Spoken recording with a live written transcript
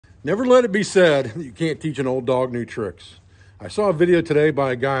Never let it be said you can't teach an old dog new tricks. I saw a video today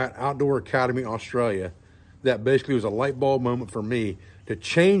by a guy at Outdoor Academy Australia that basically was a light bulb moment for me to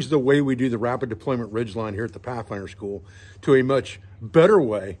change the way we do the rapid deployment Ridgeline here at the Pathfinder School to a much better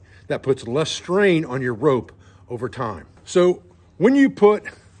way that puts less strain on your rope over time. So when you put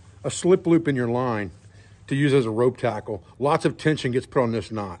a slip loop in your line to use as a rope tackle, lots of tension gets put on this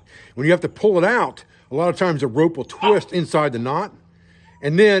knot. When you have to pull it out, a lot of times the rope will twist inside the knot,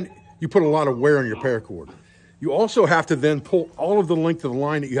 and then you put a lot of wear on your paracord. You also have to then pull all of the length of the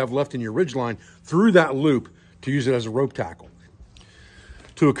line that you have left in your Ridgeline through that loop to use it as a rope tackle.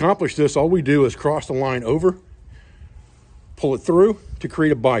 To accomplish this, all we do is cross the line over, pull it through to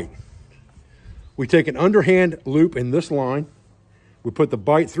create a bite. We take an underhand loop in this line, we put the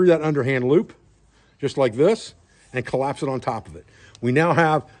bite through that underhand loop, just like this, and collapse it on top of it. We now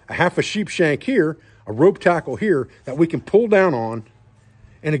have a half a sheep shank here, a rope tackle here that we can pull down on.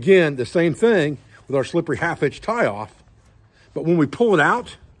 And again, the same thing with our slippery half hitch tie off. But when we pull it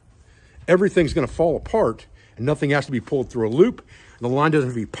out, everything's gonna fall apart and nothing has to be pulled through a loop. And the line doesn't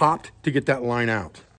have to be popped to get that line out.